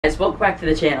Guys, welcome back to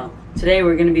the channel. Today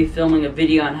we're going to be filming a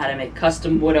video on how to make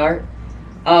custom wood art.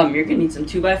 You're going to need some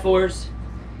 2x4s.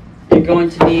 You're going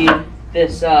to need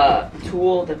this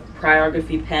tool, the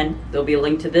Pyrography Pen. There'll be a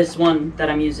link to this one that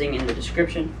I'm using in the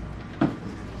description.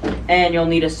 And you'll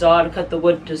need a saw to cut the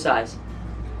wood to size.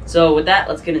 So with that,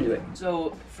 let's get into it.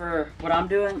 So for what I'm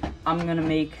doing, I'm going to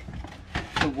make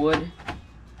the wood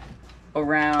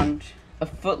around a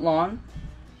foot long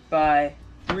by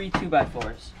 3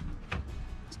 2x4s.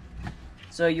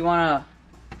 So you want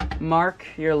to mark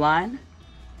your line,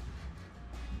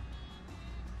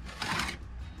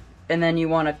 and then you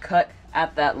want to cut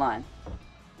at that line.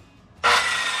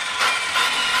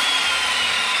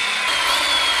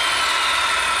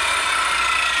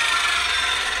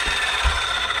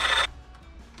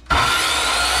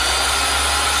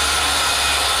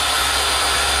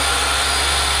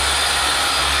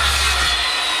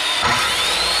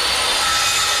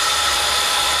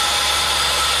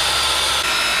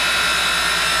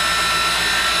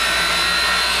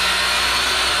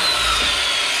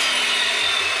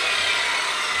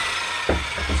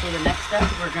 So the next step,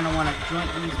 we're going to want to joint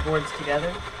these boards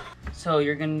together. So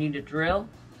you're going to need a drill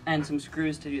and some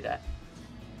screws to do that.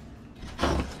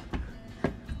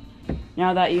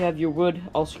 Now that you have your wood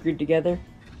all screwed together,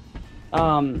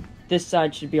 this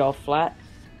side should be all flat.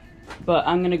 But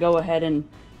I'm going to go ahead and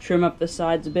trim up the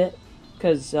sides a bit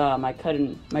because my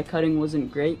cutting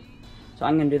wasn't great. So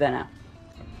I'm going to do that now.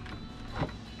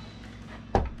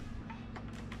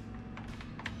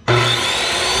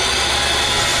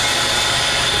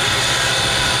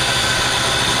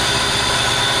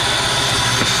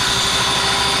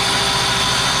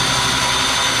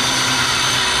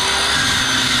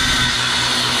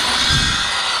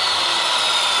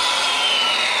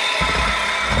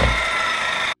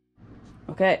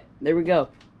 Okay, there we go.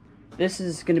 This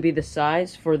is going to be the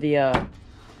size for the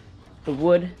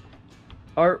wood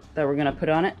art that we're going to put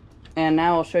on it. And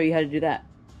now I'll show you how to do that.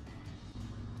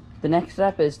 The next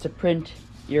step is to print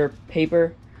your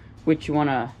paper which you want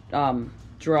to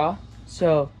draw.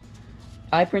 So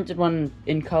I printed one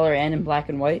in color and in black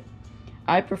and white.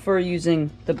 I prefer using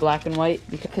the black and white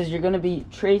because you're going to be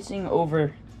tracing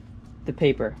over the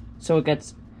paper so it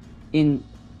gets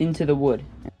into the wood.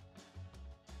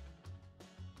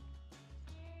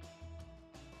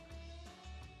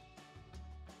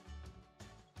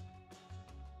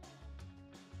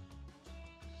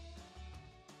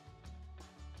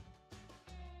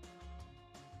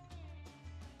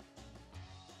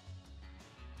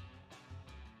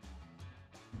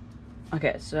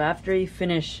 Okay, so after you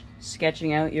finish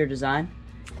sketching out your design,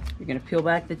 you're going to peel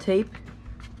back the tape,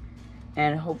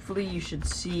 and hopefully you should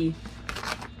see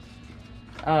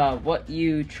what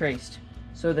you traced.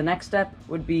 So the next step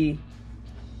would be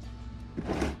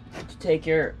to take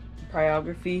your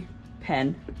Pyrography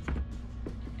pen,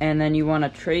 and then you want to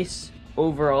trace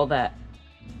over all that.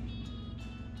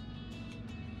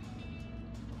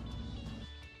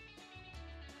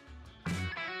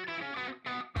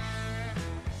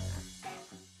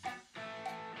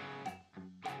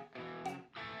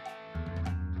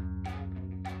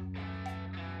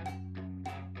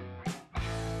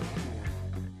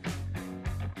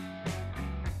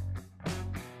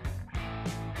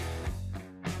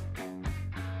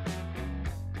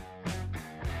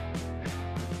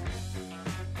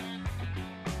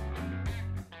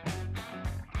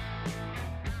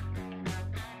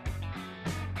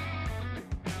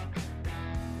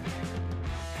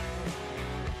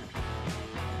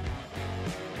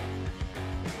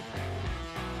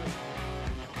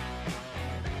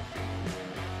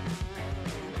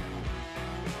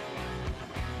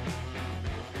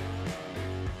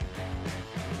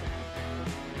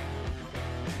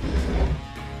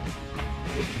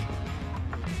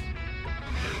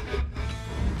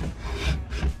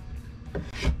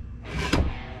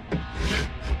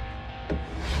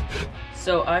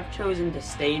 So I've chosen to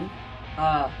stain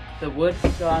the wood,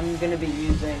 so I'm going to be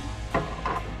using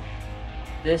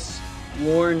this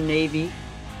worn navy.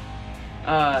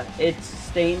 It's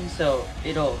stained, so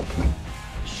it'll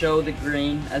show the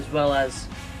grain as well as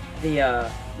the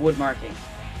wood marking.